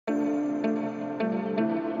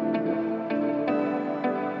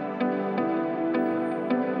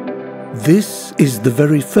This is the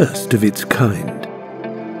very first of its kind.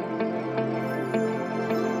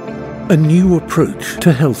 A new approach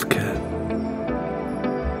to healthcare.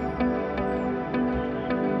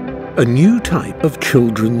 A new type of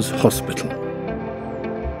children's hospital.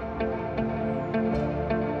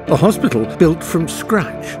 A hospital built from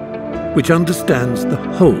scratch, which understands the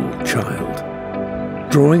whole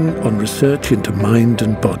child, drawing on research into mind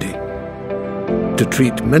and body, to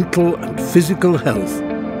treat mental and physical health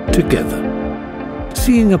together,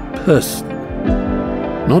 seeing a person,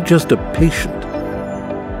 not just a patient,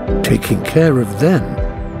 taking care of them,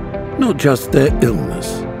 not just their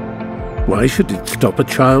illness. Why should it stop a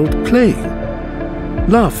child playing,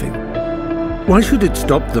 laughing? Why should it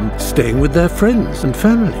stop them staying with their friends and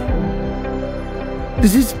family?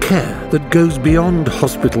 This is care that goes beyond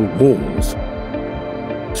hospital walls,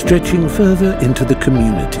 stretching further into the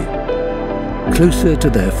community, closer to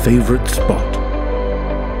their favorite spot,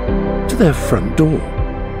 to their front door.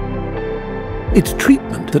 It's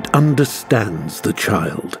treatment that understands the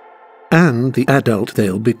child and the adult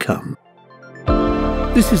they'll become.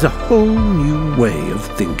 This is a whole new way of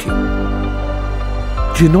thinking.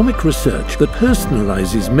 Genomic research that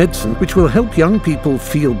personalizes medicine, which will help young people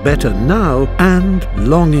feel better now and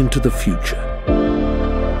long into the future.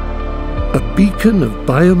 A beacon of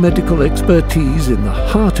biomedical expertise in the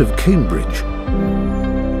heart of Cambridge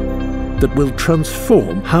that will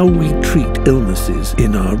transform how we treat illnesses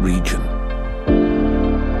in our region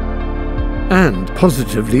and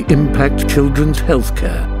positively impact children's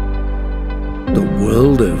healthcare the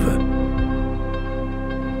world over.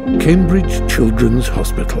 Cambridge Children's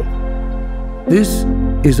Hospital. This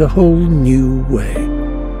is a whole new way.